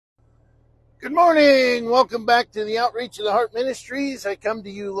Good morning. Welcome back to the Outreach of the Heart Ministries. I come to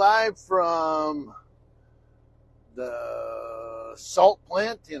you live from the salt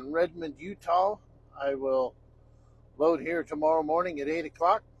plant in Redmond, Utah. I will load here tomorrow morning at 8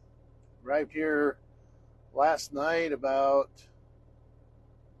 o'clock. Arrived here last night about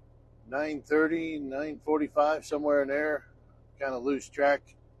 9:30, 9:45, somewhere in there. Kind of lose track.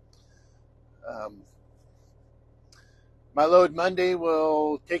 My load Monday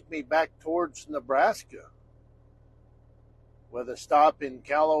will take me back towards Nebraska with a stop in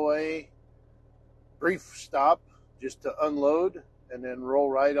Callaway, brief stop just to unload and then roll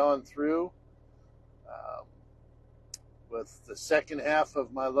right on through, with the second half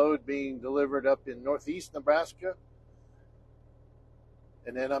of my load being delivered up in northeast Nebraska.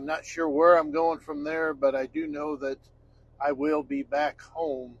 And then I'm not sure where I'm going from there, but I do know that I will be back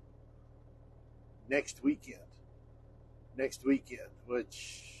home next weekend,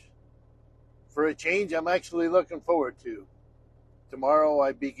 which for a change I'm actually looking forward to. Tomorrow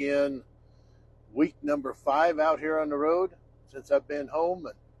I begin week number 5 out here on the road since I've been home,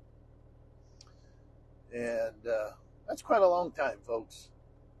 and that's quite a long time, folks.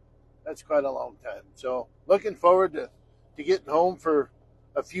 That's quite a long time. So looking forward to getting home for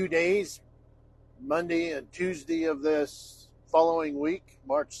a few days, Monday and Tuesday of this following week,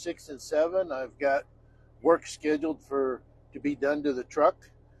 March 6th and 7th. I've got work scheduled to be done to the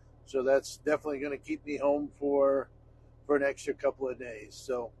truck, so that's definitely going to keep me home for an extra couple of days.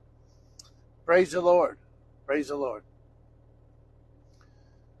 So praise the Lord. Praise the Lord.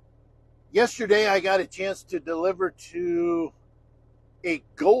 Yesterday, I got a chance to deliver to a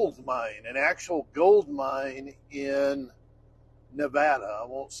gold mine, an actual gold mine in Nevada. I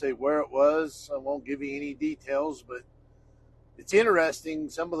won't say where it was. I won't give you any details, but it's interesting,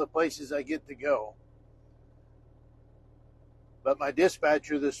 some of the places I get to go. But my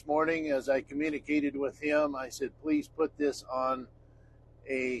dispatcher this morning, as I communicated with him, I said, please put this on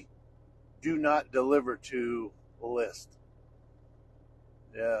a do not deliver to list.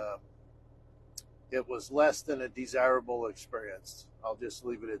 It was less than a desirable experience. I'll just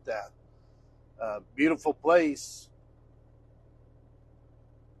leave it at that. Beautiful place,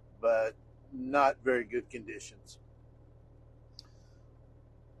 but not very good conditions.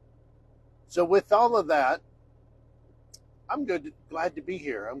 So with all of that, I'm glad to be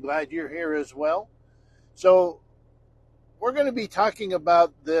here. I'm glad you're here as well. So we're going to be talking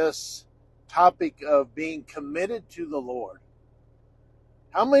about this topic of being committed to the Lord.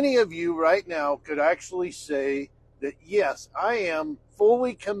 How many of you right now could actually say that, yes, I am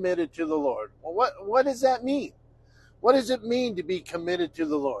fully committed to the Lord? Well, what does that mean? What does it mean to be committed to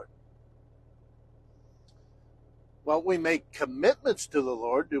the Lord? Well, we make commitments to the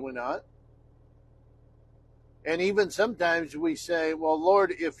Lord, do we not? And even sometimes we say, well,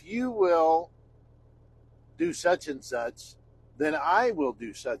 Lord, if you will do such and such, then I will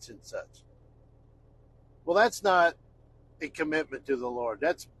do such and such. Well, that's not a commitment to the Lord.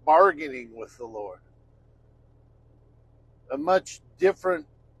 That's bargaining with the Lord. A much different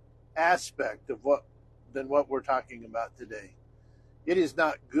aspect of than what we're talking about today. It is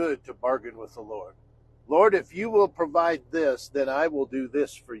not good to bargain with the Lord. Lord, if you will provide this, then I will do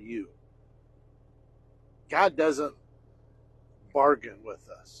this for you. God doesn't bargain with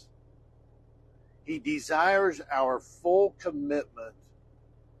us. He desires our full commitment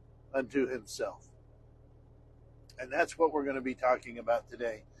unto himself. And that's what we're going to be talking about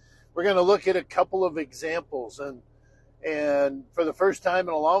today. We're going to look at a couple of examples, and for the first time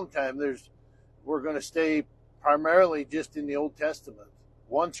in a long time, we're going to stay primarily just in the Old Testament.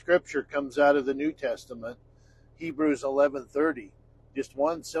 One scripture comes out of the New Testament, Hebrews 11:30, just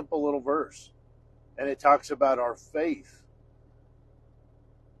one simple little verse. And it talks about our faith.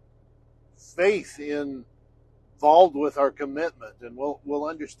 Faith involved with our commitment. And we'll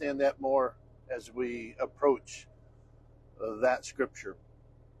understand that more as we approach that scripture.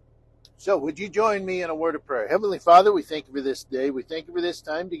 So would you join me in a word of prayer? Heavenly Father, we thank you for this day. We thank you for this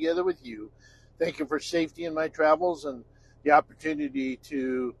time together with you. Thank you for safety in my travels and the opportunity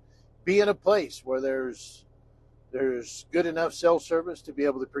to be in a place where there's good enough cell service to be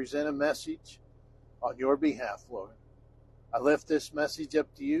able to present a message on your behalf, Lord. I lift this message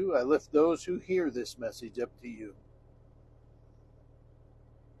up to you. I lift those who hear this message up to you.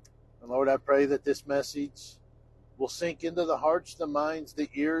 And Lord, I pray that this message will sink into the hearts, the minds,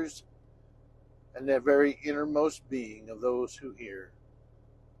 the ears, and the very innermost being of those who hear.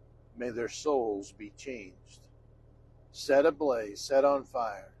 May their souls be changed, set ablaze, set on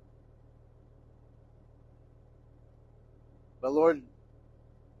fire. But Lord,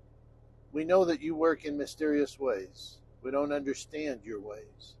 we know that you work in mysterious ways. We don't understand your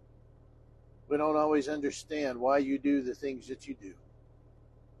ways. We don't always understand why you do the things that you do.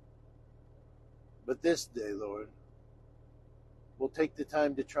 But this day, Lord, we'll take the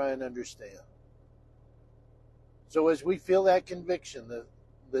time to try and understand. So as we feel that conviction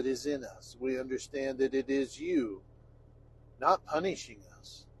that is in us, we understand that it is you not punishing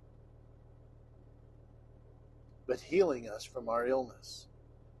us, but healing us from our illness,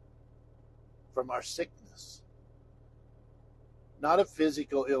 from our sickness. Not a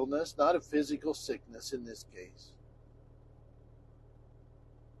physical illness, not a physical sickness in this case,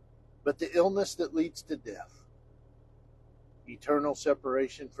 but the illness that leads to death, eternal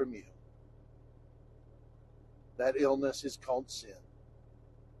separation from you. That illness is called sin.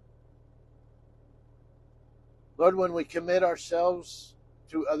 Lord, when we commit ourselves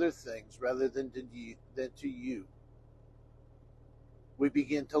to other things rather than to you, we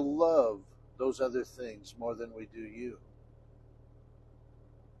begin to love those other things more than we do you.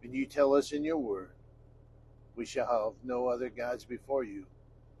 And you tell us in your word, we shall have no other gods before you.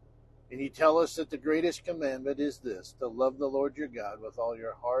 And you tell us that the greatest commandment is this, to love the Lord your God with all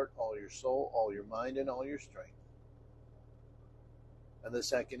your heart, all your soul, all your mind, and all your strength. And the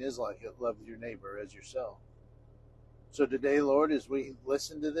second is like it, love your neighbor as yourself. So today, Lord, as we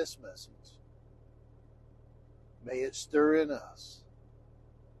listen to this message, may it stir in us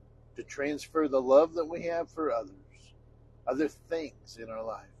to transfer the love that we have for others, other things in our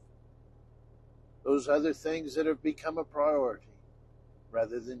life, those other things that have become a priority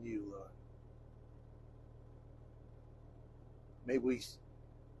rather than you, Lord. May we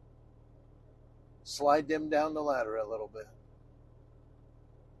slide them down the ladder a little bit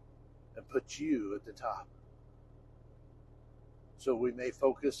and put you at the top, so we may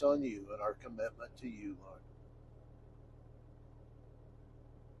focus on you and our commitment to you, Lord.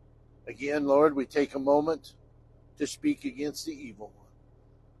 Again, Lord, we take a moment to speak against the evil one.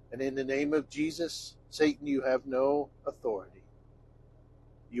 And in the name of Jesus, Satan, you have no authority.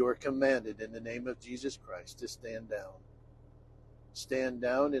 You are commanded in the name of Jesus Christ to stand down. Stand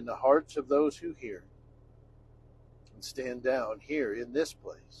down in the hearts of those who hear. And stand down here in this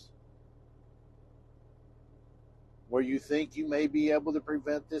place, where you think you may be able to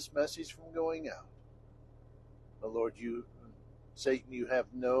prevent this message from going out. But Lord, Satan, you have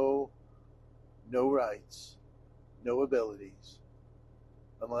no rights, no abilities,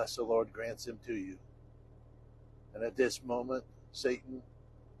 unless the Lord grants them to you. And at this moment, Satan,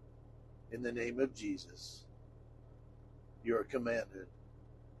 in the name of Jesus, you are commanded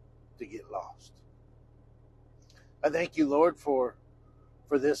to get lost. I thank you, Lord, for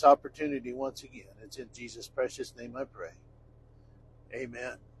this opportunity once again. It's in Jesus' precious name I pray.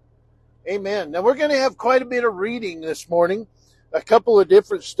 Amen. Amen. Now we're going to have quite a bit of reading this morning, a couple of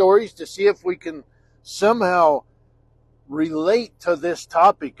different stories to see if we can somehow relate to this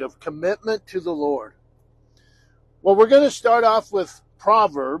topic of commitment to the Lord. Well, we're going to start off with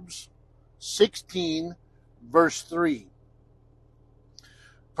Proverbs 16, verse 3.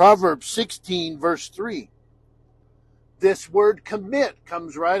 Proverbs 16, verse 3. This word commit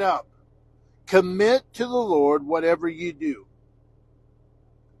comes right up. Commit to the Lord whatever you do.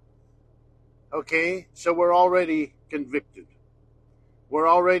 Okay, so we're already convicted. We're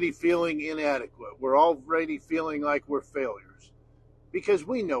already feeling inadequate. We're already feeling like we're failures. Because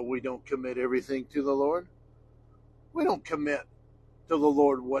we know we don't commit everything to the Lord. We don't commit to the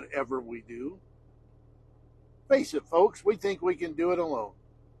Lord whatever we do. Face it, folks, we think we can do it alone.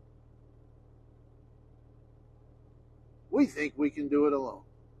 We think we can do it alone.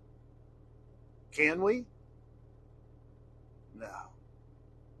 Can we? No.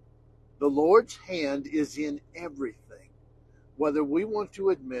 The Lord's hand is in everything, whether we want to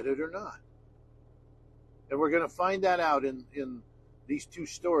admit it or not. And we're going to find that out in these two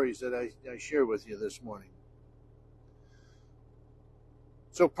stories that I share with you this morning.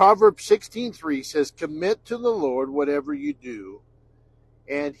 So Proverbs 16:3 says, commit to the Lord whatever you do,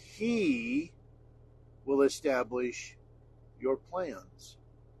 and He will establish your plans.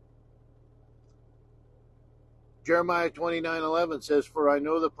 Jeremiah 29:11 says, for I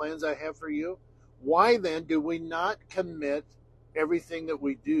know the plans I have for you. Why then do we not commit everything that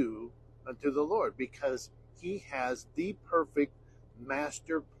we do unto the Lord? Because He has the perfect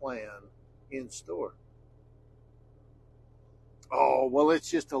master plan in store. Oh, well,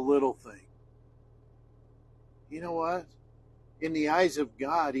 it's just a little thing. You know what? In the eyes of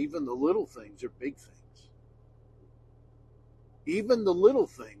God, even the little things are big things. Even the little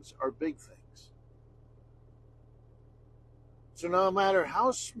things are big things. So no matter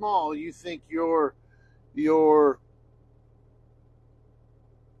how small you think your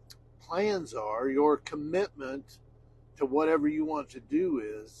plans are, your commitment to whatever you want to do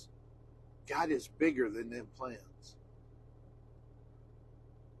is, God is bigger than them plans.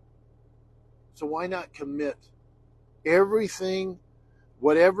 So why not commit everything,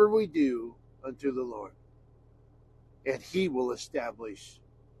 whatever we do, unto the Lord? And He will establish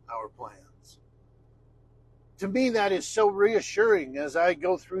our plans. To me, that is so reassuring as I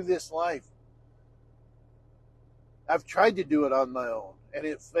go through this life. I've tried to do it on my own, and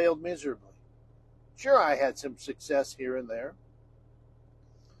it failed miserably. Sure, I had some success here and there,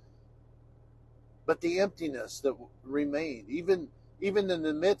 but the emptiness that remained, even in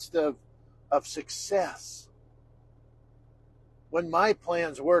the midst of success, when my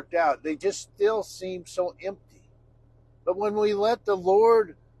plans worked out, they just still seemed so empty. But when we let the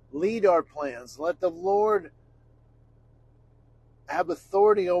Lord lead our plans, let the Lord have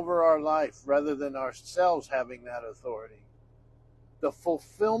authority over our life rather than ourselves having that authority, the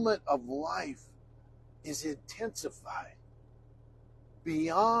fulfillment of life is intensified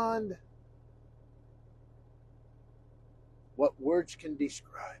beyond what words can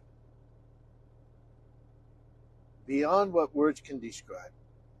describe. Beyond what words can describe.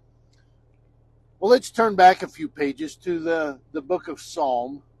 Well, let's turn back a few pages to the book of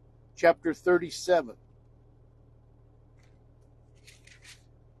Psalm, chapter 37.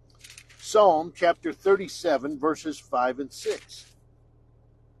 Psalm chapter 37, verses 5 and 6.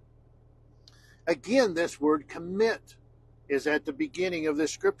 Again, this word commit is at the beginning of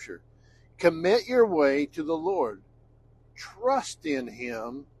this scripture. Commit your way to the Lord. Trust in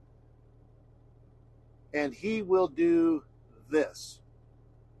Him, and He will do this.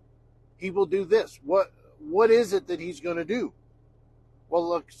 He will do this. What is it that He's going to do?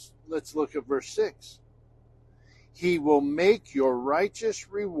 Well, let's look at verse 6. He will make your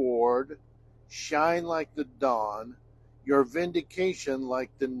righteous reward shine like the dawn, your vindication like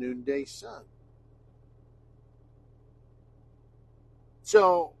the noonday sun.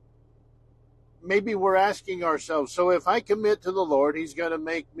 So maybe we're asking ourselves, so if I commit to the Lord, He's going to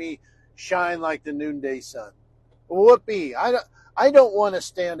make me shine like the noonday sun. Whoopee. I don't want to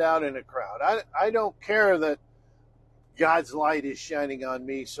stand out in a crowd. I don't care that God's light is shining on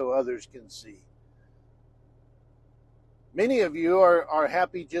me so others can see. Many of you are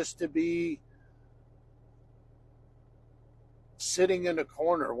happy just to be sitting in a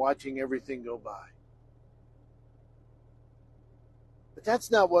corner watching everything go by. But that's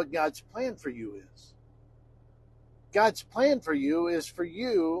not what God's plan for you is. God's plan for you is for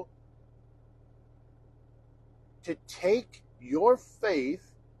you to take your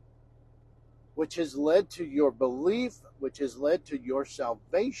faith, which has led to your belief, which has led to your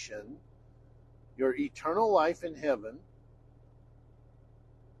salvation, your eternal life in heaven,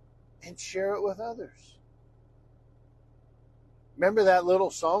 and share it with others. Remember that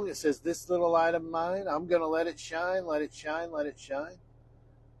little song that says, "This little light of mine, I'm going to let it shine, let it shine, let it shine"?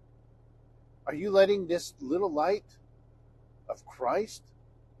 Are you letting this little light of Christ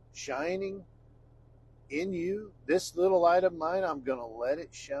shining in you, this little light of mine, I'm going to let it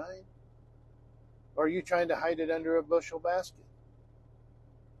shine? Or are you trying to hide it under a bushel basket?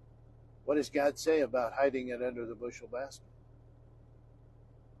 What does God say about hiding it under the bushel basket?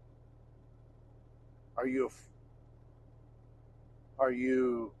 Are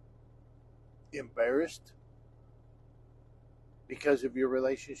you embarrassed because of your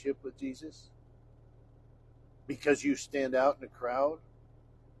relationship with Jesus? Because you stand out in a crowd?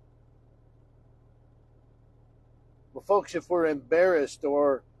 Well, folks, if we're embarrassed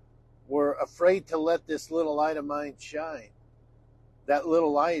or we're afraid to let this little light of mine shine, that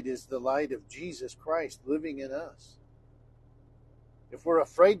little light is the light of Jesus Christ living in us. If we're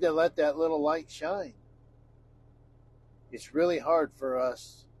afraid to let that little light shine, it's really hard for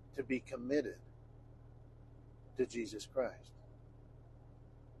us to be committed to Jesus Christ.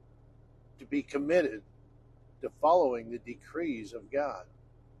 To be committed to following the decrees of God.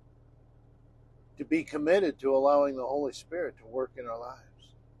 To be committed to allowing the Holy Spirit to work in our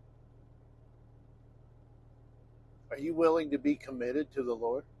lives. Are you willing to be committed to the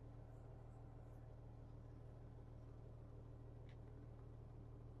Lord?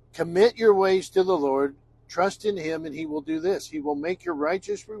 Commit your ways to the Lord. Trust in Him, and He will do this. He will make your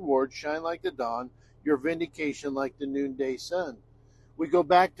righteous reward shine like the dawn, your vindication like the noonday sun. We go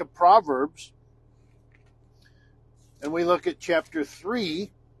back to Proverbs, and we look at chapter 3,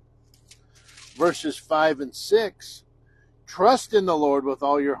 verses 5 and 6. Trust in the Lord with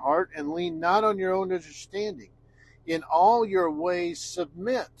all your heart, and lean not on your own understanding. In all your ways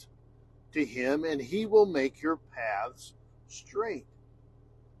submit to Him, and He will make your paths straight.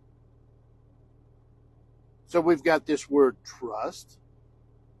 So we've got this word trust.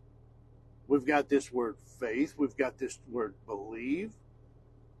 We've got this word faith. We've got this word believe.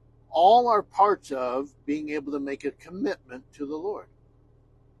 all are parts of being able to make a commitment to the Lord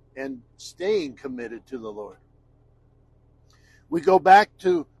and staying committed to the Lord. We go back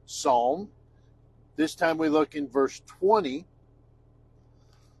to Psalm. This time we look in verse 20.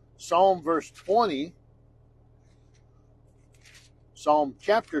 Psalm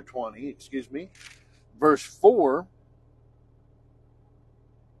chapter 20, verse 4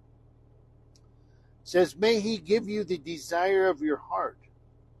 says, "May he give you the desire of your heart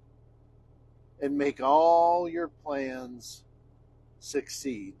and make all your plans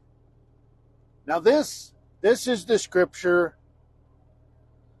succeed." Now this is the scripture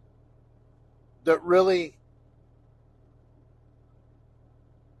that really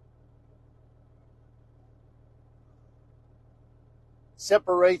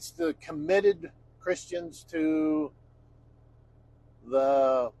separates the committed Christians to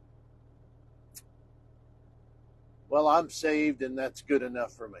the, well, I'm saved and that's good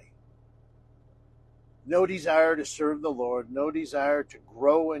enough for me. No desire to serve the Lord, no desire to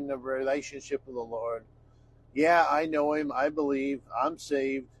grow in the relationship with the Lord. Yeah, I know him, I believe, I'm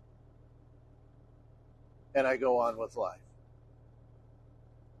saved, and I go on with life.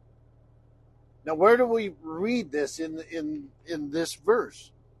 Now, where do we read this in this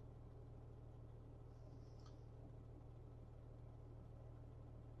verse?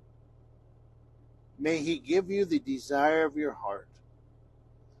 May he give you the desire of your heart.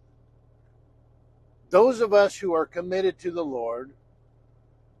 Those of us who are committed to the Lord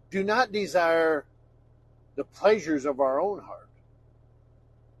do not desire the pleasures of our own heart.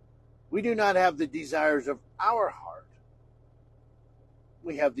 We do not have the desires of our heart.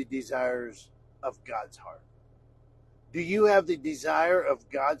 We have the desires of God's heart. Do you have the desire of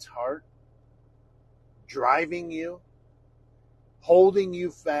God's heart driving you, holding you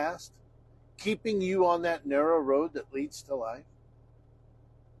fast, keeping you on that narrow road that leads to life?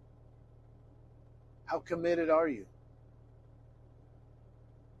 How committed are you?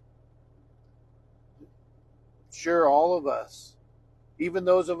 Sure, all of us, even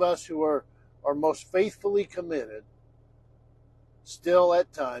those of us who are most faithfully committed, still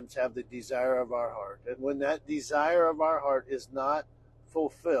at times have the desire of our heart. And when that desire of our heart is not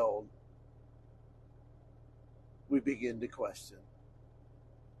fulfilled, we begin to question.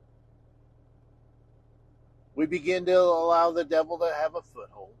 We begin to allow the devil to have a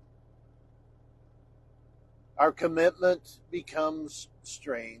foothold. Our commitment becomes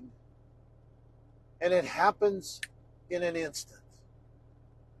strained, and it happens in an instant.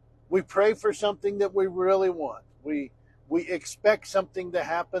 We pray for something that we really want. We expect something to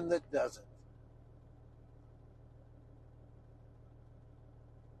happen that doesn't.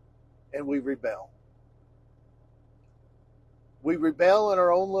 And we rebel. We rebel in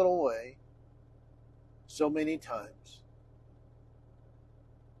our own little way so many times.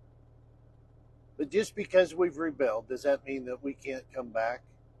 But just because we've rebelled, does that mean that we can't come back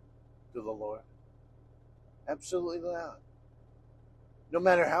to the Lord? Absolutely not. No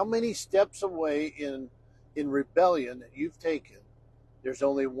matter how many steps away in rebellion that you've taken, there's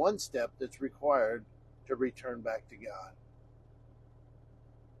only one step that's required to return back to God.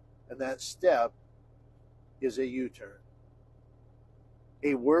 And that step is a U-turn.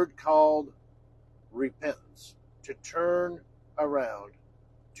 A word called repentance. To turn around,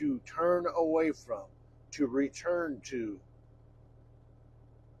 to turn away from, to return to.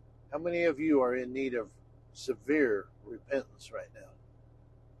 How many of you are in need of severe repentance right now?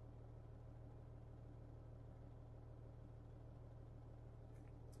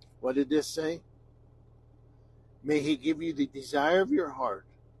 What did this say? May he give you the desire of your heart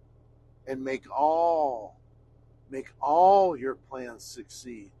and make all your plans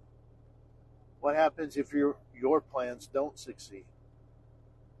succeed. What happens if your plans don't succeed?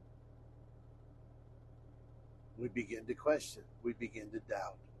 We begin to question. We begin to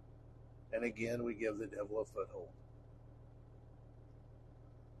doubt. And again, we give the devil a foothold.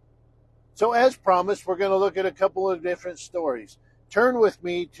 So as promised, we're going to look at a couple of different stories. Turn with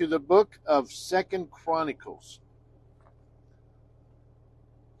me to the book of 2 Chronicles.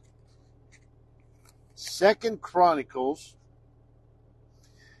 2 Chronicles.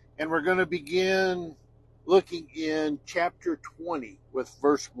 And we're going to begin looking in chapter 20 with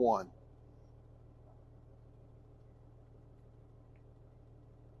verse 1.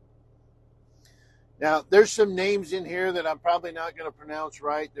 Now, there's some names in here that I'm probably not going to pronounce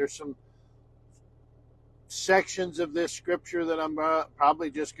right. There's some sections of this scripture that I'm probably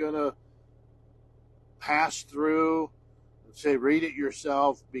just going to pass through and say, read it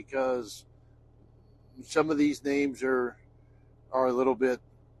yourself, because some of these names are a little bit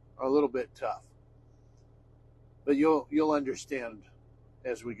tough. But you'll understand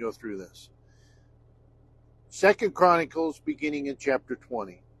as we go through this. 2 Chronicles, beginning in chapter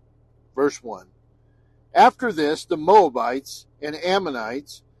 20, verse 1. After this, the Moabites and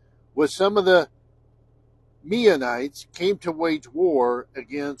Ammonites, with some of the Meunites, came to wage war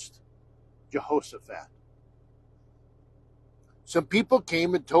against Jehoshaphat. Some people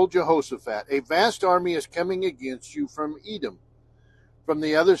came and told Jehoshaphat, "A vast army is coming against you from Edom, from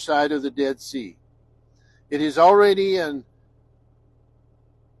the other side of the Dead Sea. It is already in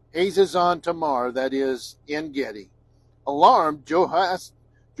Hazazon Tamar, that is, En Gedi." Alarmed,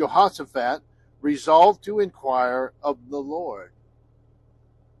 Jehoshaphat resolved to inquire of the Lord.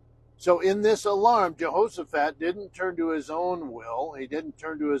 So in this alarm, Jehoshaphat didn't turn to his own will. He didn't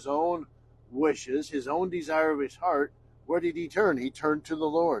turn to his own wishes, his own desire of his heart. Where did he turn? He turned to the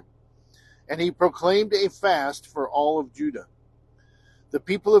Lord. And he proclaimed a fast for all of Judah. The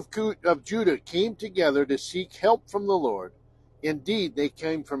people of Judah came together to seek help from the Lord. Indeed, they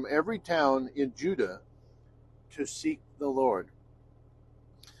came from every town in Judah to seek the Lord.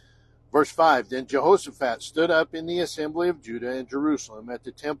 Verse 5, Then Jehoshaphat stood up in the assembly of Judah and Jerusalem at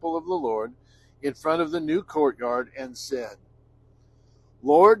the temple of the Lord in front of the new courtyard and said,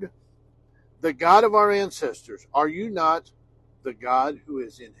 Lord, the God of our ancestors, are you not the God who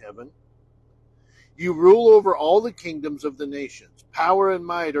is in heaven? You rule over all the kingdoms of the nations. Power and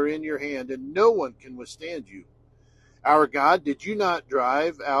might are in your hand, and no one can withstand you. Our God, did you not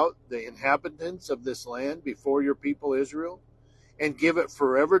drive out the inhabitants of this land before your people Israel, and give it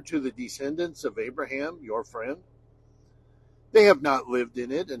forever to the descendants of Abraham, your friend? They have not lived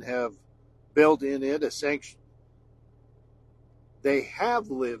in it and have built in it a sanctuary. They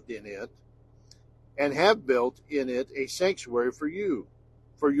have lived in it and have built in it a sanctuary for you,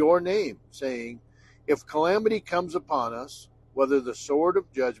 for your name, saying, If calamity comes upon us, whether the sword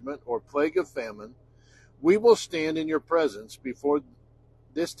of judgment or plague of famine, we will stand in your presence before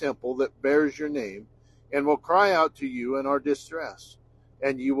this temple that bears your name, and will cry out to you in our distress,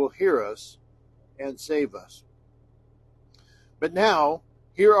 and you will hear us and save us. But now,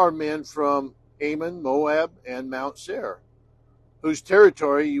 here are men from Ammon, Moab, and Mount Seir, whose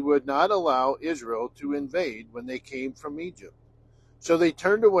territory you would not allow Israel to invade when they came from Egypt. So they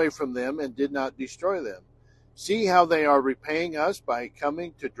turned away from them and did not destroy them. See how they are repaying us by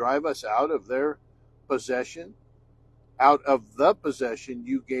coming to drive us out of their possession, out of the possession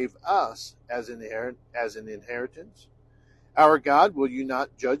you gave us as an inheritance. Our God, will you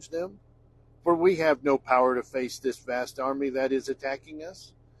not judge them? For we have no power to face this vast army that is attacking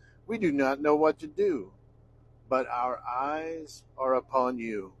us. We do not know what to do, but our eyes are upon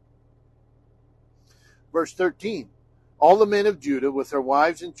you. Verse 13. All the men of Judah, with their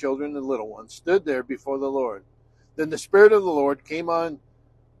wives and children and little ones, stood there before the Lord. Then the Spirit of the Lord came on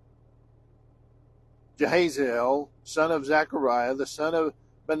Jahaziel, son of Zechariah, the son of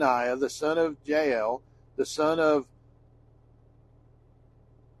Benaiah, the son of Jael, the son of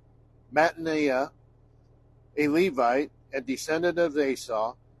Mattaniah, a Levite, a descendant of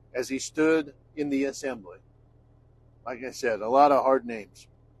Asaph, as he stood in the assembly. Like I said, a lot of hard names.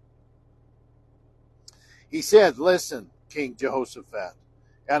 He said, Listen, King Jehoshaphat,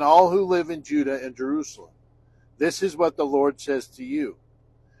 and all who live in Judah and Jerusalem. This is what the Lord says to you.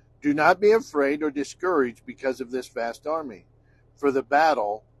 Do not be afraid or discouraged because of this vast army, for the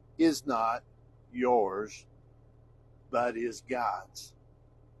battle is not yours, but is God's.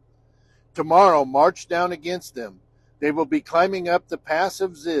 Tomorrow march down against them. They will be climbing up the pass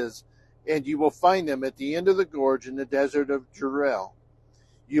of Ziz, and you will find them at the end of the gorge in the desert of Jeruel.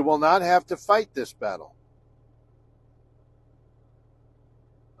 You will not have to fight this battle.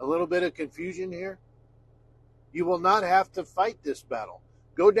 A little bit of confusion here. You will not have to fight this battle.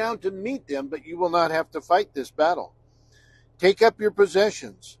 Go down to meet them, but you will not have to fight this battle. Take up your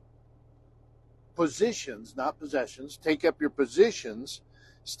possessions. Positions, not possessions. Take up your positions.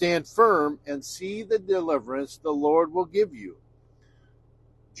 Stand firm and see the deliverance the Lord will give you,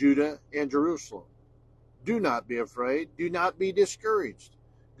 Judah and Jerusalem. Do not be afraid. Do not be discouraged.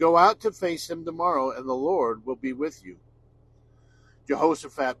 Go out to face him tomorrow, and the Lord will be with you.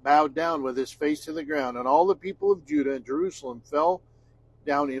 Jehoshaphat bowed down with his face to the ground, and all the people of Judah and Jerusalem fell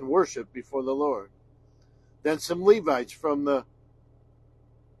down in worship before the Lord. Then some Levites from the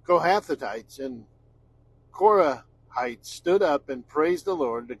Kohathites and Korahites stood up and praised the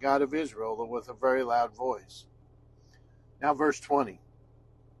Lord, the God of Israel, with a very loud voice. Now verse 20.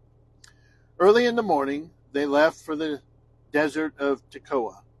 Early in the morning they left for the desert of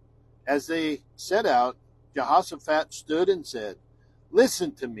Tekoa. As they set out, Jehoshaphat stood and said,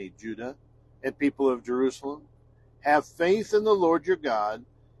 Listen to me, Judah and people of Jerusalem. Have faith in the Lord your God,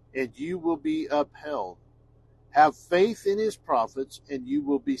 and you will be upheld. Have faith in his prophets, and you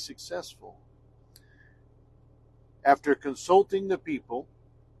will be successful. After consulting the people,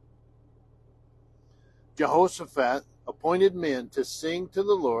 Jehoshaphat appointed men to sing to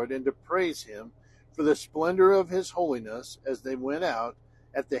the Lord and to praise him for the splendor of his holiness as they went out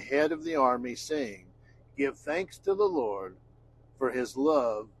at the head of the army, saying, Give thanks to the Lord, for his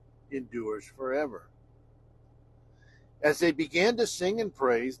love endures forever. As they began to sing and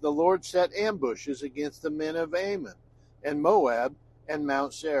praise, the Lord set ambushes against the men of Ammon and Moab and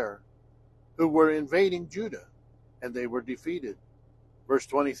Mount Seir, who were invading Judah, and they were defeated. Verse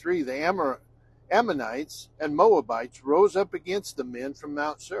 23, the Ammonites and Moabites rose up against the men from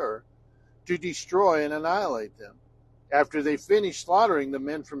Mount Seir to destroy and annihilate them. After they finished slaughtering the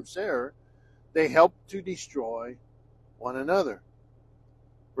men from Seir, they helped to destroy one another.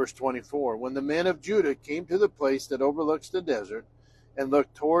 Verse 24, when the men of Judah came to the place that overlooks the desert and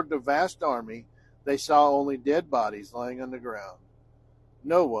looked toward the vast army, they saw only dead bodies lying on the ground.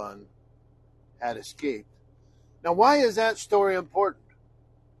 No one had escaped. Now, why is that story important?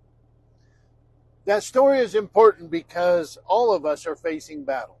 That story is important because all of us are facing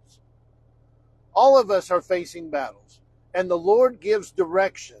battles. All of us are facing battles. And the Lord gives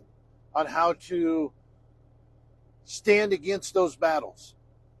direction on how to stand against those battles.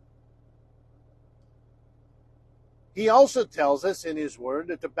 He also tells us in his word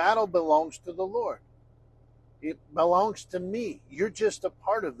that the battle belongs to the Lord. It belongs to me. You're just a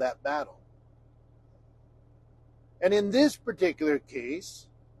part of that battle. And in this particular case,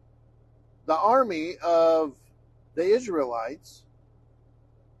 the army of the Israelites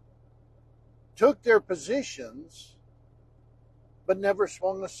took their positions but never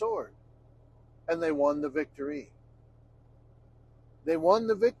swung a sword. And they won the victory. They won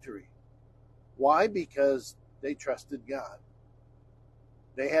the victory. Why? Because they trusted God.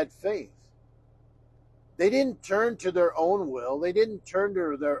 They had faith. They didn't turn to their own will. They didn't turn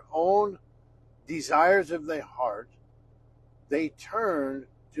to their own desires of their heart. They turned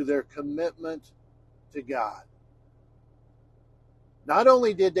to their commitment to God. Not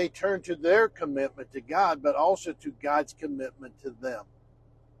only did they turn to their commitment to God, but also to God's commitment to them.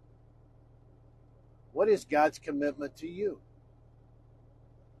 What is God's commitment to you?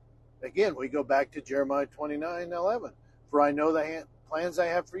 Again, we go back to Jeremiah 29:11. For I know the plans I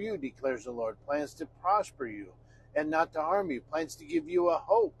have for you, declares the Lord, plans to prosper you and not to harm you, plans to give you a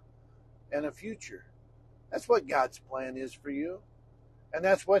hope and a future. That's what God's plan is for you. And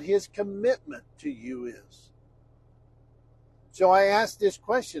that's what his commitment to you is. So I ask this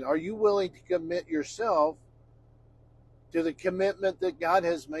question, are you willing to commit yourself to the commitment that God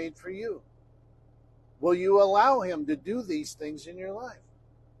has made for you? Will you allow him to do these things in your life?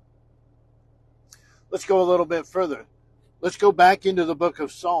 Let's go a little bit further. Let's go back into the book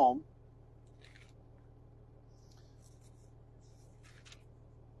of Psalm.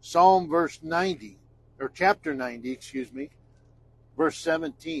 Psalm verse 90, or chapter 90, verse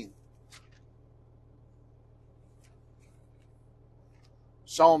 17.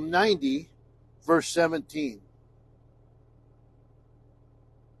 Psalm 90, verse 17.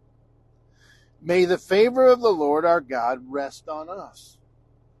 May the favor of the Lord our God rest on us.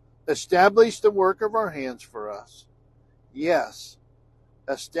 Establish the work of our hands for us. Yes,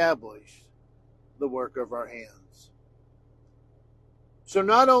 establish the work of our hands. So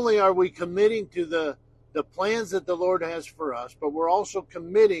not only are we committing to the plans that the Lord has for us, but we're also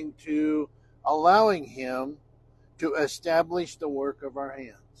committing to allowing him to establish the work of our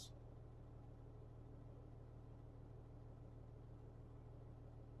hands.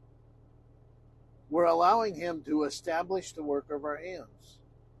 We're allowing him to establish the work of our hands.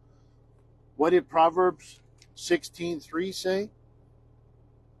 What did Proverbs 16:3 say?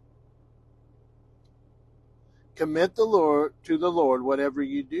 Commit to the Lord whatever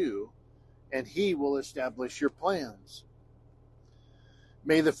you do, and he will establish your plans.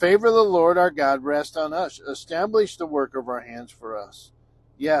 May the favor of the Lord our God rest on us. Establish the work of our hands for us.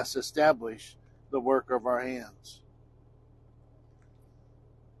 Yes, establish the work of our hands.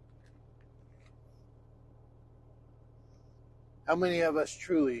 How many of us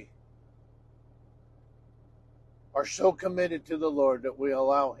truly are so committed to the Lord that we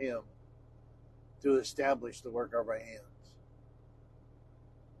allow him to establish the work of our hands?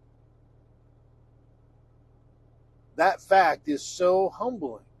 That fact is so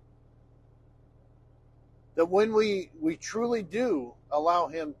humbling that when we truly do allow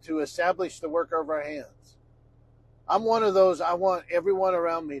him to establish the work of our hands, I'm one of those, I want everyone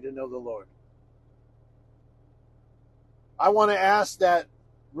around me to know the Lord. I want to ask that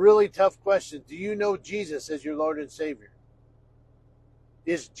really tough question. Do you know Jesus as your Lord and Savior?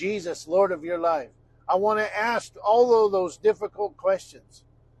 Is Jesus Lord of your life? I want to ask all of those difficult questions.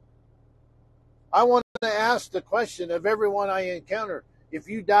 I want to ask the question of everyone I encounter, if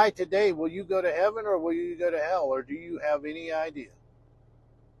you die today, will you go to heaven or will you go to hell? Or do you have any idea?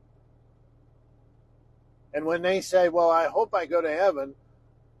 And when they say, well, I hope I go to heaven,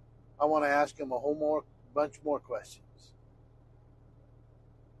 I want to ask them a whole bunch more questions.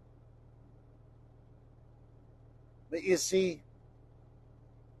 But you see,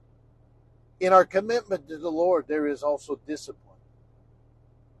 in our commitment to the Lord, there is also discipline.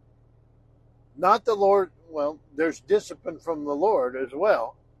 Not the Lord, well, there's discipline from the Lord as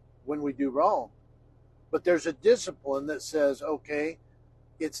well when we do wrong. But there's a discipline that says, okay,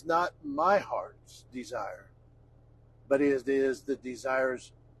 it's not my heart's desire, but it is the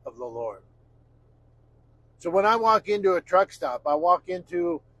desires of the Lord. So when I walk into a truck stop, I walk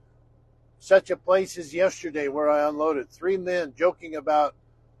into such a place as yesterday where I unloaded 3 men joking about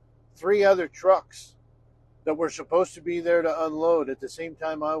 3 other trucks that were supposed to be there to unload at the same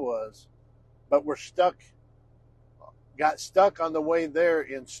time I was, but got stuck on the way there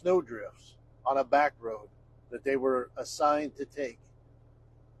in snowdrifts on a back road that they were assigned to take.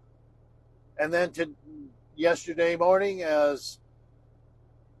 And then yesterday morning, as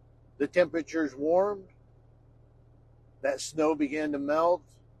the temperatures warmed, that snow began to melt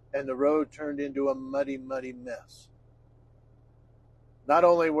and the road turned into a muddy, muddy mess. Not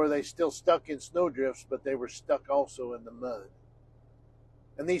only were they still stuck in snowdrifts, but they were stuck also in the mud.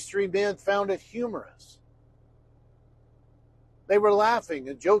 And these 3 men found it humorous. They were laughing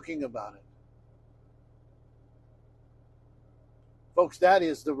and joking about it. Folks, that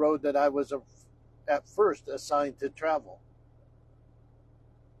is the road that I was at first assigned to travel.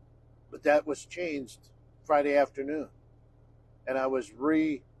 But that was changed Friday afternoon. And I was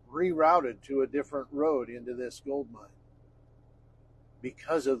rerouted to a different road into this gold mine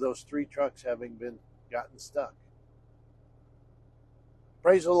because of those 3 trucks having gotten stuck.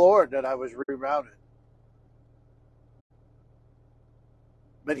 Praise the Lord that I was rerouted.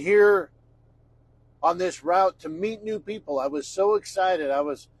 But here on this route to meet new people, I was so excited. I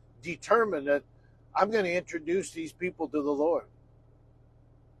was determined that I'm going to introduce these people to the Lord.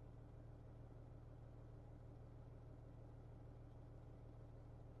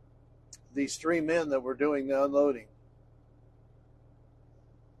 These 3 men that were doing the unloading,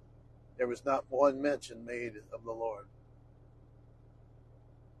 there was not one mention made of the Lord.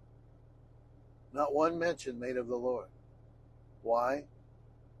 Not one mention made of the Lord. Why?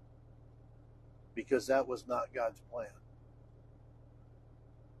 Because that was not God's plan.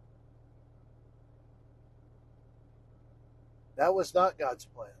 That was not God's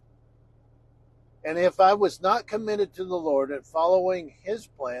plan. And if I was not committed to the Lord and following His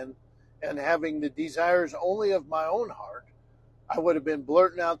plan and having the desires only of my own heart, I would have been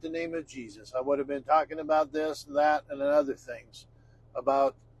blurting out the name of Jesus. I would have been talking about this, that, and other things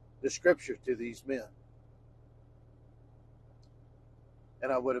about the Scripture to these men.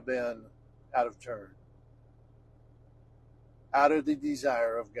 And I would have been out of turn, out of the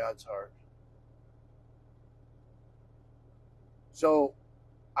desire of God's heart. So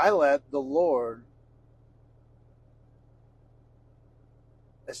I let the Lord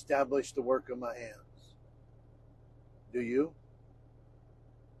establish the work of my hands. Do you?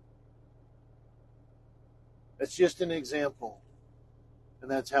 That's just an example. And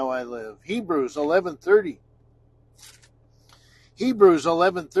that's how I live. Hebrews 11:30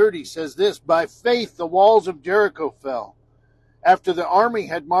 says this, by faith the walls of Jericho fell, after the army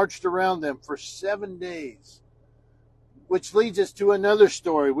had marched around them for 7 days. Which leads us to another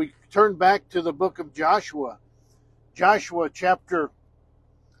story. We turn back to the book of Joshua. Joshua chapter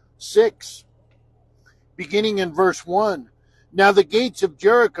 6, beginning in verse 1. Now the gates of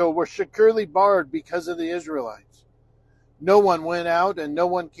Jericho were securely barred because of the Israelites. No one went out and no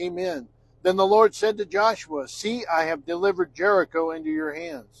one came in. Then the Lord said to Joshua, see, I have delivered Jericho into your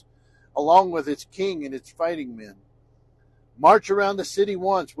hands, along with its king and its fighting men. March around the city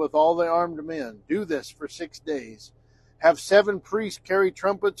once with all the armed men. Do this for 6 days. Have 7 priests carry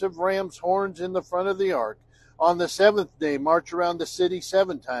trumpets of ram's horns in the front of the ark. On the 7th day, march around the city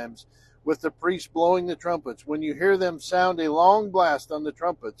 7 times, with the priests blowing the trumpets. When you hear them sound a long blast on the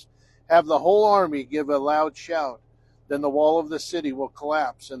trumpets, have the whole army give a loud shout. Then the wall of the city will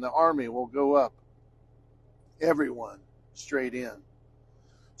collapse, and the army will go up, everyone straight in.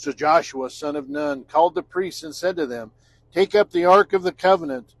 So Joshua, son of Nun, called the priests and said to them, take up the ark of the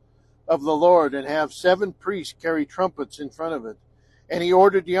covenant of the Lord, and have 7 priests carry trumpets in front of it. And he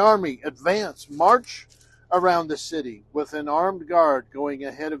ordered the army, advance, march around the city, with an armed guard going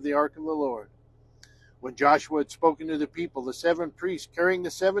ahead of the ark of the Lord. When Joshua had spoken to the people, the 7 priests carrying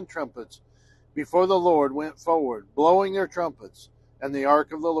the 7 trumpets before the Lord went forward, blowing their trumpets, and the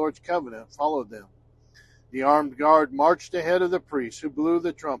ark of the Lord's covenant followed them. The armed guard marched ahead of the priests who blew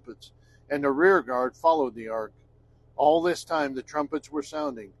the trumpets, and the rear guard followed the ark. All this time the trumpets were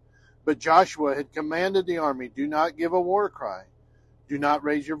sounding. But Joshua had commanded the army, "Do not give a war cry. Do not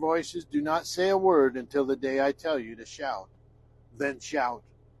raise your voices. Do not say a word until the day I tell you to shout. Then shout."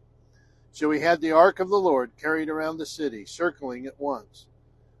 So he had the ark of the Lord carried around the city, circling it once.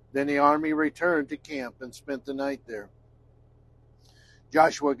 Then the army returned to camp and spent the night there.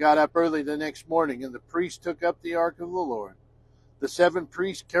 Joshua got up early the next morning, and the priests took up the ark of the Lord. The 7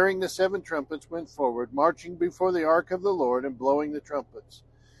 priests carrying the 7 trumpets went forward, marching before the ark of the Lord and blowing the trumpets.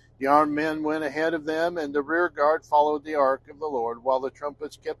 The armed men went ahead of them, and the rear guard followed the ark of the Lord while the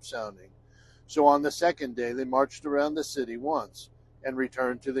trumpets kept sounding. So on the second day they marched around the city once and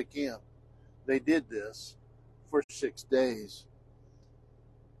returned to the camp. They did this for 6 days.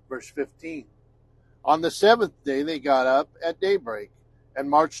 Verse 15. On the 7th day they got up at daybreak and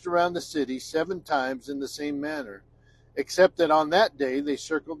marched around the city 7 times in the same manner, except that on that day they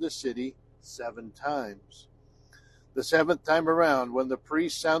circled the city 7 times. The 7th time around, when the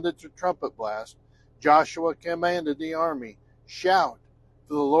priest sounded the trumpet blast, Joshua commanded the army, "Shout,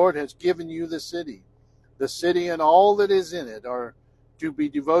 for the Lord has given you the city. The city and all that is in it are to be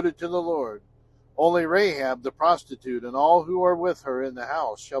devoted to the Lord. Only Rahab the prostitute and all who are with her in the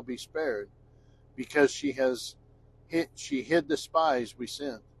house shall be spared, because she hid the spies we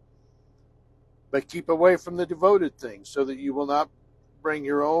sent. But keep away from the devoted things, so that you will not bring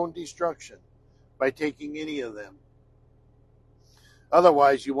your own destruction by taking any of them.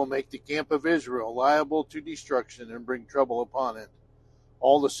 Otherwise you will make the camp of Israel liable to destruction and bring trouble upon it.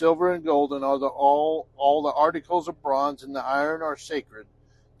 All the silver and gold and all the articles of bronze and the iron are sacred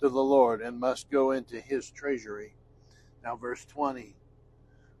to the Lord and must go into his treasury." Now verse 20.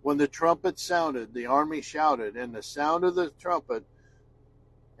 When the trumpet sounded, the army shouted, and at the sound of the trumpet,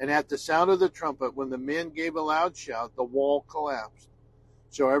 when the men gave a loud shout, the wall collapsed.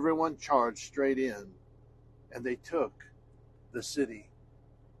 So everyone charged straight in, and they took the city.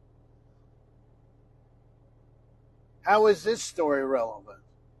 How is this story relevant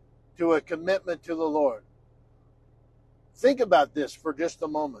to a commitment to the Lord? Think about this for just a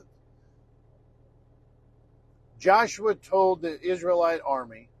moment. Joshua told the Israelite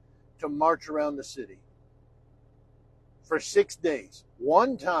army to march around the city for 6 days,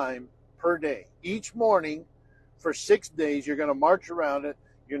 1 time per day. Each morning for 6 days, you're going to march around it.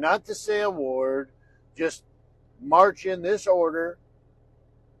 You're not to say a word, just march in this order,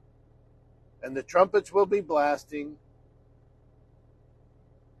 and the trumpets will be blasting.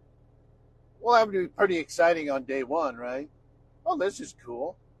 Well, that would be pretty exciting on day 1, right? Oh, this is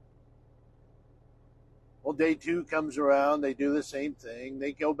cool. Well, day 2 comes around, they do the same thing.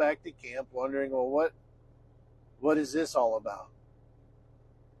 They go back to camp wondering, well, what is this all about?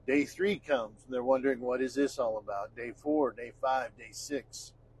 Day 3 comes, and they're wondering, what is this all about? Day 4, day 5, day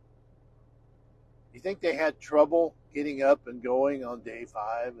 6. Do you think they had trouble getting up and going on day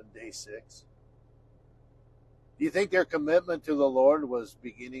 5 and day 6? Do you think their commitment to the Lord was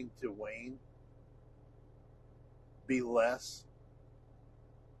beginning to wane? Be less?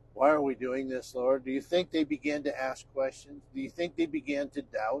 Why are we doing this, Lord? Do you think they began to ask questions? Do you think they began to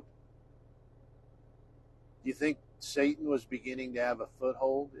doubt? Do you think Satan was beginning to have a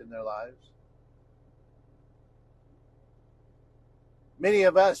foothold in their lives? Many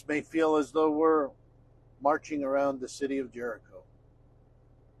of us may feel as though we're marching around the city of Jericho.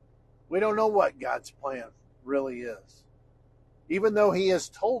 We don't know what God's plan really is. Even though he has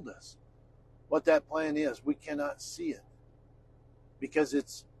told us what that plan is, we cannot see it because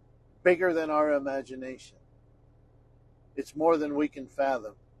it's bigger than our imagination. It's more than we can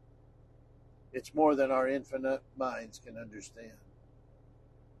fathom. It's more than our infinite minds can understand.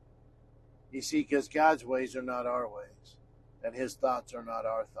 You see, because God's ways are not our ways, and his thoughts are not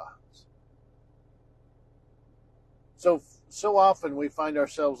our thoughts. So often we find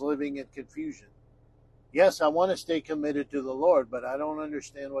ourselves living in confusion. Yes, I want to stay committed to the Lord, but I don't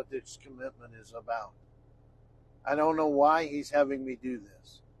understand what this commitment is about. I don't know why he's having me do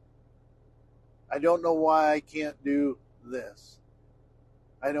this. I don't know why I can't do this.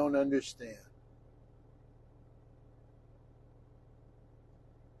 I don't understand.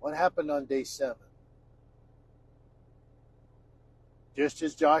 What happened on day 7? Just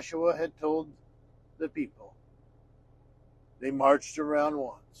as Joshua had told the people, they marched around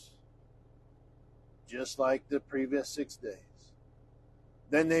once, just like the previous 6 days.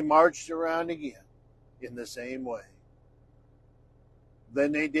 Then they marched around again in the same way.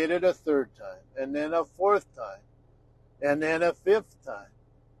 Then they did it a 3rd time, and then a 4th time, and then a 5th time.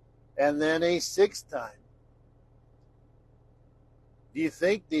 and then a sixth time. Do you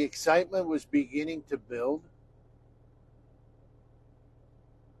think the excitement was beginning to build?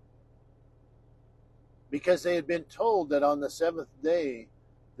 Because they had been told that on the seventh day,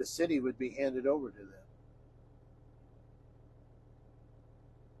 the city would be handed over to them.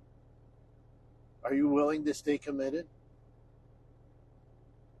 Are you willing to stay committed?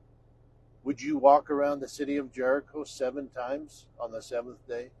 Would you walk around the city of Jericho 7 times on the seventh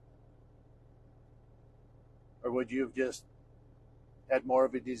day? Or would you have just had more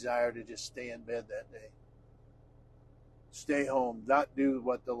of a desire to just stay in bed that day? Stay home, not do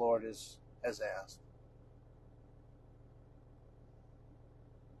what the Lord has asked.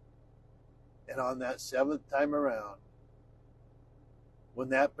 And on that seventh time around, when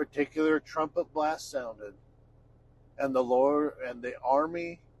that particular trumpet blast sounded, and the Lord and the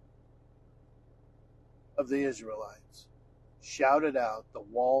army of the Israelites shouted out, the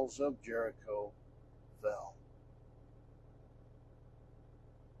walls of Jericho fell.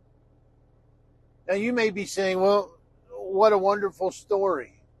 Now you may be saying, well, what a wonderful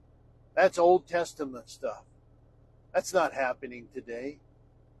story. That's Old Testament stuff. That's not happening today.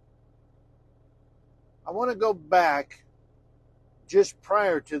 I want to go back just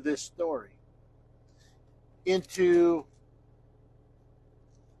prior to this story into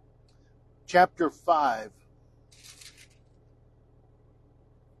chapter 5.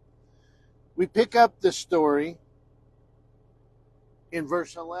 We pick up the story in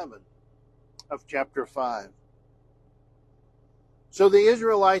verse 11 of chapter 5. So the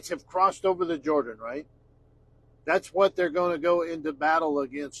Israelites have crossed over the Jordan, right? That's what they're going to go into battle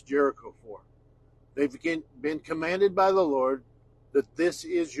against Jericho for. They've been commanded by the Lord that this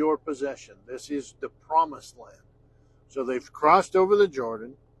is your possession. This is the promised land. So they've crossed over the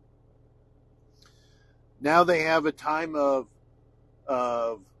Jordan. Now they have a time of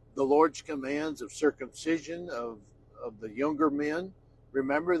the Lord's commands of circumcision of the younger men.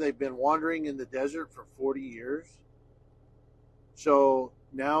 Remember, they've been wandering in the desert for 40 years. So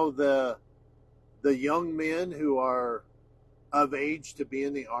now the young men who are of age to be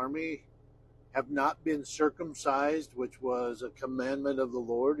in the army have not been circumcised, which was a commandment of the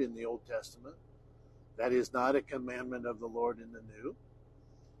Lord in the Old Testament. That is not a commandment of the Lord in the New.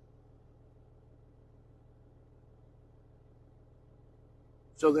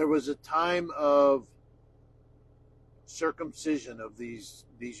 So there was a time of circumcision of these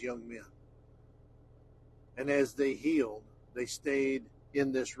young men. And as they healed, they stayed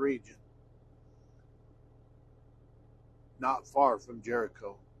in this region, not far from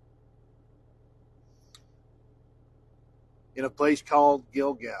Jericho, in a place called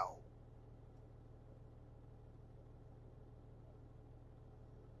Gilgal.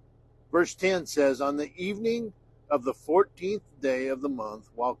 Verse 10 says, on the evening of the 14th day of the month,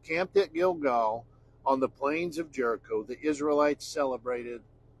 while camped at Gilgal on the plains of Jericho, the Israelites celebrated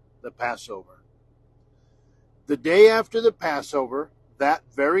the Passover. The day after the Passover, that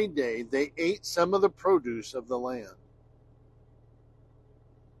very day, they ate some of the produce of the land.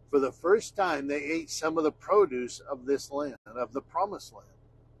 For the first time, they ate some of the produce of this land, of the promised land.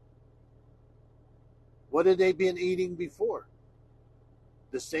 What had they been eating before?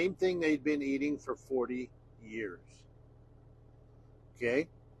 The same thing they'd been eating for 40 years. Okay?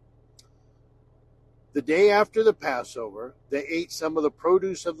 The day after the Passover, they ate some of the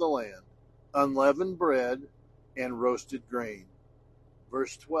produce of the land, unleavened bread and roasted grain.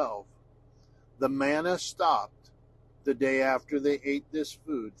 Verse 12. The manna stopped the day after they ate this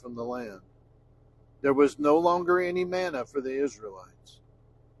food from the land. There was no longer any manna for the Israelites.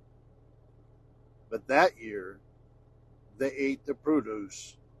 But that year, they ate the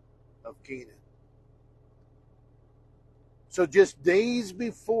produce of Canaan. So just days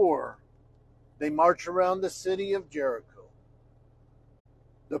before they march around the city of Jericho,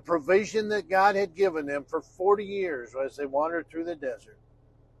 the provision that God had given them for 40 years as they wandered through the desert,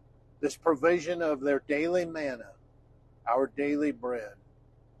 this provision of their daily manna, our daily bread.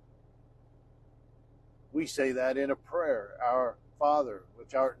 We say that in a prayer, our Father,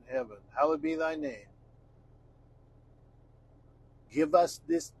 which art in heaven, hallowed be thy name. Give us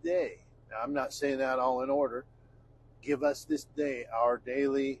this day. Now, I'm not saying that all in order. Give us this day our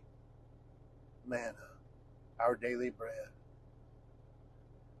daily manna, our daily bread.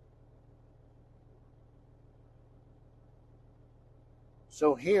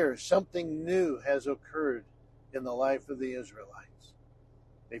 So here, something new has occurred in the life of the Israelites.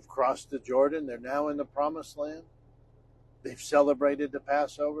 They've crossed the Jordan. They're now in the promised land. They've celebrated the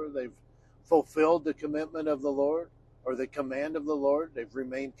Passover. They've fulfilled the commitment of the Lord, or the command of the Lord. They've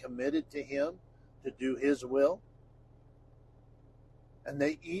remained committed to Him to do His will. and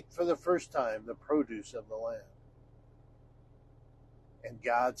they eat for the first time the produce of the land. And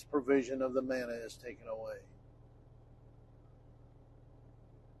God's provision of the manna is taken away.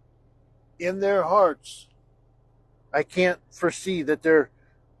 In their hearts, I can't foresee that they're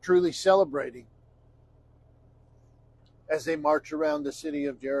truly celebrating as they march around the city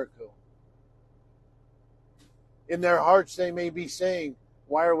of Jericho. In their hearts, they may be saying,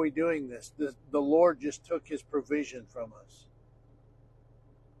 why are we doing this? The Lord just took his provision from us,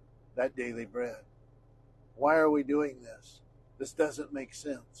 that daily bread. Why are we doing this? This doesn't make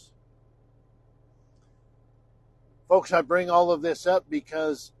sense. Folks, I bring all of this up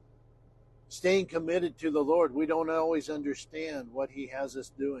because staying committed to the Lord, we don't always understand what he has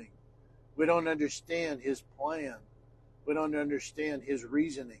us doing. We don't understand his plan. We don't understand his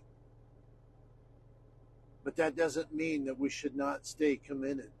reasoning. But that doesn't mean that we should not stay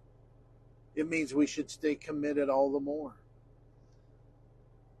committed. It means we should stay committed all the more.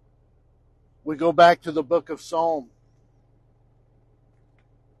 We go back to the book of Psalm,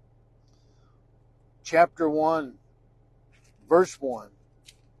 chapter 1, verse 1.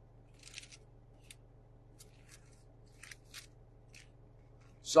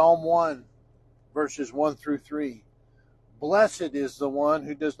 Psalm 1, verses 1 through 3. Blessed is the one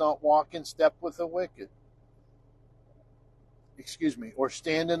who does not walk in step with the wicked. Or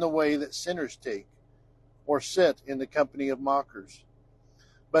stand in the way that sinners take, or sit in the company of mockers,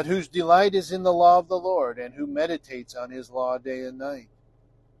 but whose delight is in the law of the Lord, and who meditates on his law day and night.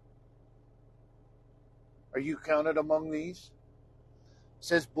 Are you counted among these? It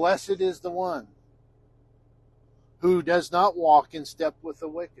says, blessed is the one who does not walk in step with the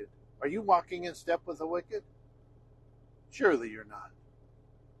wicked. Are you walking in step with the wicked? Surely you're not.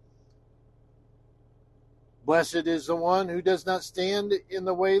 Blessed is the one who does not stand in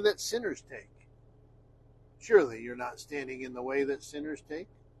the way that sinners take. Surely you're not standing in the way that sinners take.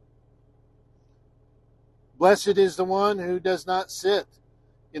 Blessed is the one who does not sit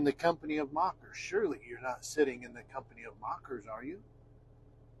in the company of mockers. Surely you're not sitting in the company of mockers, are you?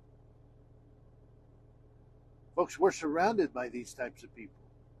 Folks, we're surrounded by these types of people.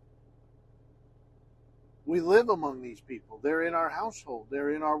 We live among these people. They're in our household.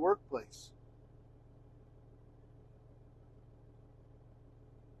 They're in our workplace.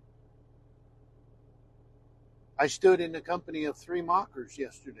 I stood in the company of 3 mockers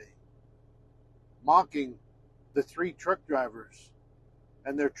yesterday, mocking the 3 truck drivers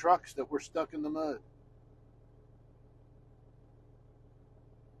and their trucks that were stuck in the mud.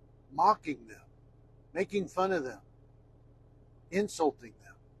 Mocking them, making fun of them, insulting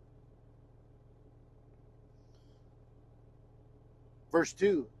them. Verse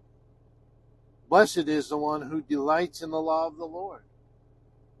 2, blessed is the one who delights in the law of the Lord.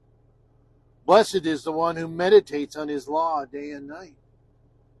 Blessed is the one who meditates on his law day and night.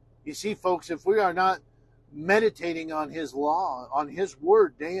 You see, folks, if we are not meditating on his law, on his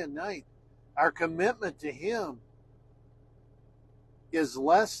word day and night, our commitment to him is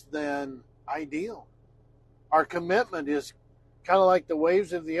less than ideal. Our commitment is kind of like the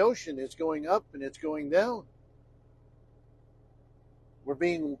waves of the ocean. It's going up and it's going down. We're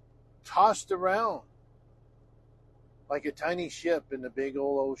being tossed around like a tiny ship in the big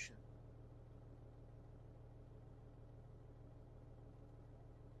old ocean.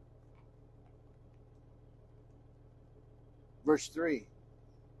 Verse 3.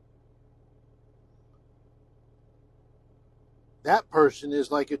 That person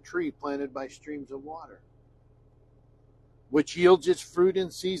is like a tree planted by streams of water, which yields its fruit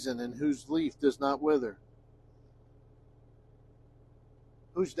in season and whose leaf does not wither.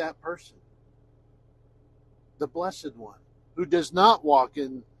 Who's that person? The blessed one, who does not walk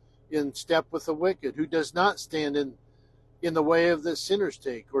in step with the wicked, who does not stand in the way of the sinners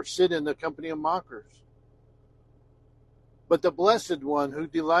take, or sit in the company of mockers. But the blessed one who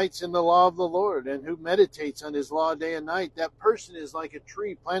delights in the law of the Lord and who meditates on his law day and night, that person is like a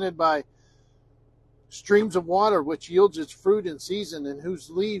tree planted by streams of water, which yields its fruit in season and whose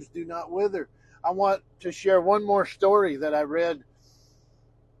leaves do not wither. I want to share one more story that I read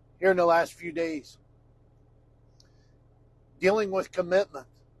here in the last few days, dealing with commitment.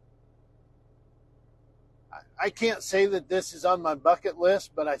 I can't say that this is on my bucket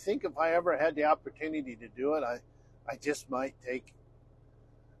list, but I think if I ever had the opportunity to do it, I just might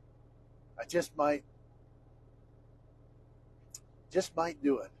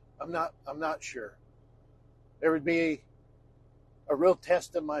do it. I'm not sure. There would be a real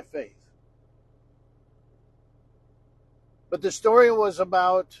test of my faith. But the story was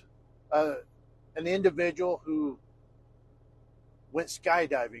about an individual who went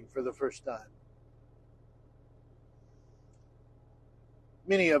skydiving for the first time.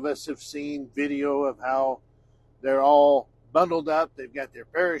 Many of us have seen video of how they're all bundled up. They've got their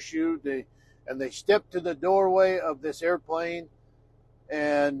parachute. And they step to the doorway of this airplane,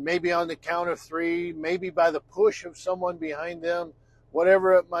 and maybe on the count of three, maybe by the push of someone behind them,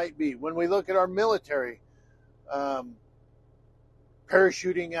 whatever it might be. When we look at our military,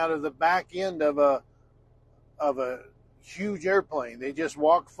 parachuting out of the back end of a huge airplane, they just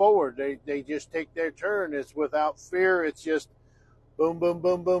walk forward. They just take their turn. It's without fear. It's just boom, boom,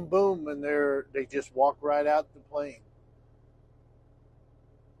 boom, boom, boom, and they just walk right out the plane.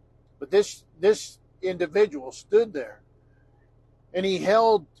 But this individual stood there, and he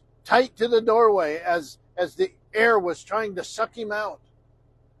held tight to the doorway as the air was trying to suck him out.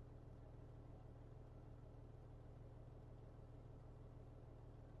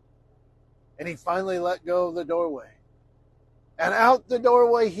 And he finally let go of the doorway. And out the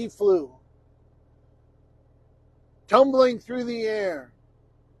doorway he flew, tumbling through the air,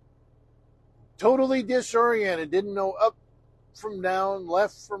 totally disoriented, didn't know up from down,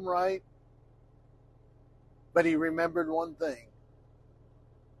 left from right. But he remembered one thing.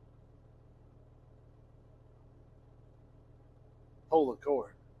 Pull the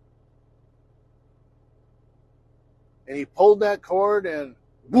cord. And he pulled that cord, and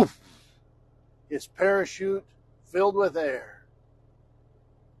woof, his parachute filled with air.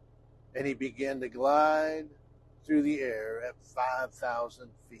 And he began to glide through the air at 5,000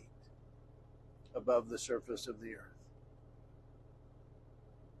 feet above the surface of the earth.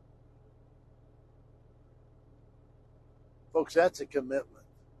 Folks, that's a commitment.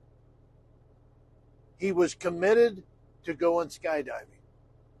 He was committed to going skydiving.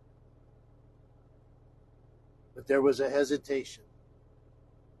 But there was a hesitation.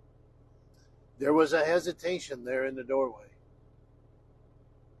 There was a hesitation there in the doorway.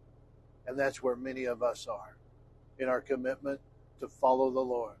 And that's where many of us are in our commitment to follow the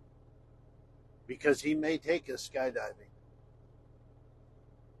Lord. Because He may take us skydiving.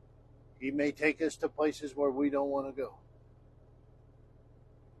 He may take us to places where we don't want to go.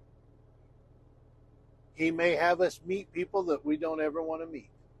 He may have us meet people that we don't ever want to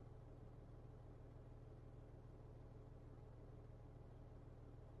meet.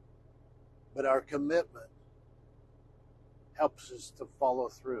 But our commitment helps us to follow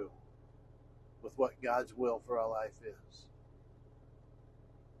through with what God's will for our life is.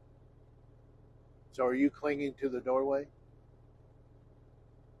 So are you clinging to the doorway?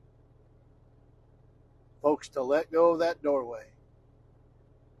 Folks, to let go of that doorway,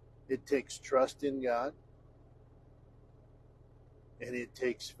 it takes trust in God, and it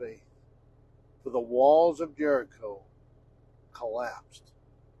takes faith. For the walls of Jericho collapsed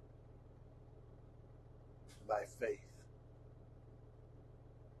by faith.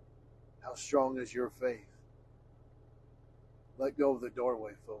 How strong is your faith? Let go of the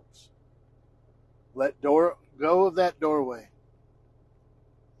doorway, folks. Let go of that doorway.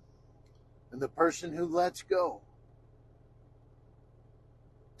 And the person who lets go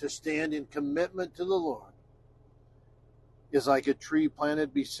to stand in commitment to the Lord is like a tree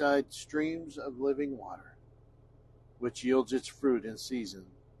planted beside streams of living water, which yields its fruit in season,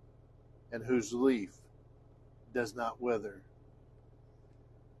 and whose leaf does not wither.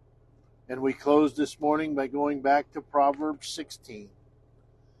 And we close this morning by going back to Proverbs 16.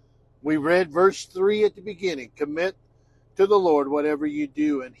 We read verse 3 at the beginning. Commit to the Lord whatever you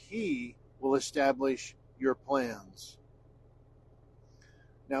do, and He will establish your plans.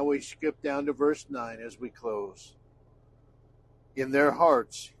 Now we skip down to verse 9 as we close. In their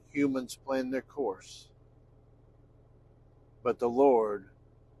hearts, humans plan their course, but the Lord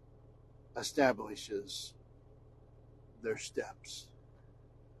establishes their steps.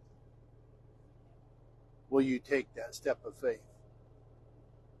 Will you take that step of faith?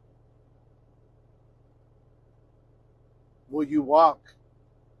 Will you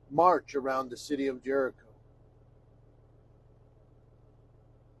march around the city of Jericho?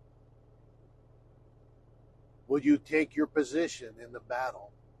 Will you take your position in the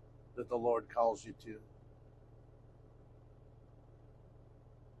battle that the Lord calls you to?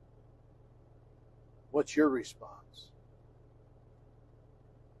 What's your response?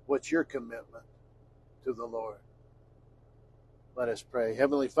 What's your commitment to the Lord? Let us pray.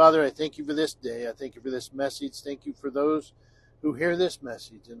 Heavenly Father, I thank you for this day. I thank you for this message. Thank you for those who hear this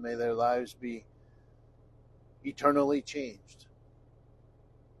message, and may their lives be eternally changed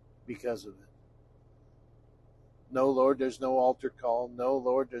because of it. No, Lord, there's no altar call. No,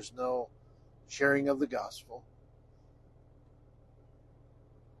 Lord, there's no sharing of the gospel.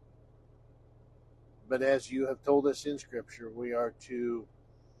 But as you have told us in Scripture, we are to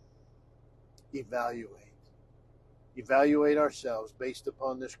evaluate evaluate ourselves based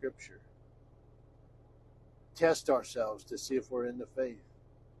upon the Scripture, test ourselves to see if we're in the faith.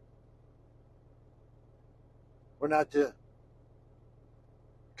 We're not to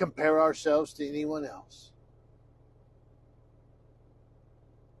compare ourselves to anyone else.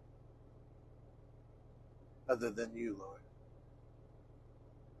 Other than you, Lord.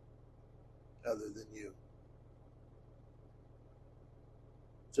 Other than you.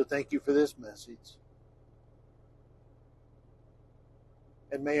 So thank you for this message.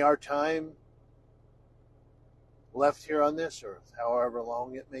 And may our time left here on this earth, however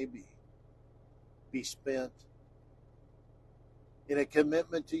long it may be spent in a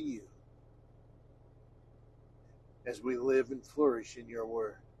commitment to you as we live and flourish in your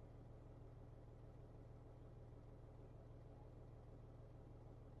word.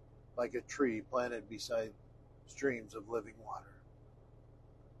 Like a tree planted beside streams of living water.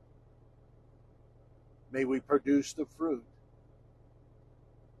 May we produce the fruit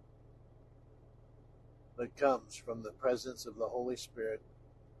that comes from the presence of the Holy Spirit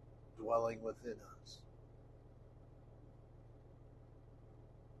dwelling within us.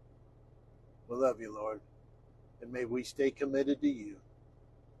 We love you, Lord, and may we stay committed to you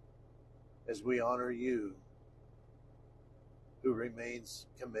as we honor you, who remains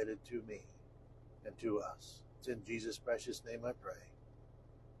committed to me and to us. It's in Jesus' precious name I pray.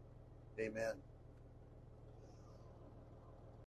 Amen.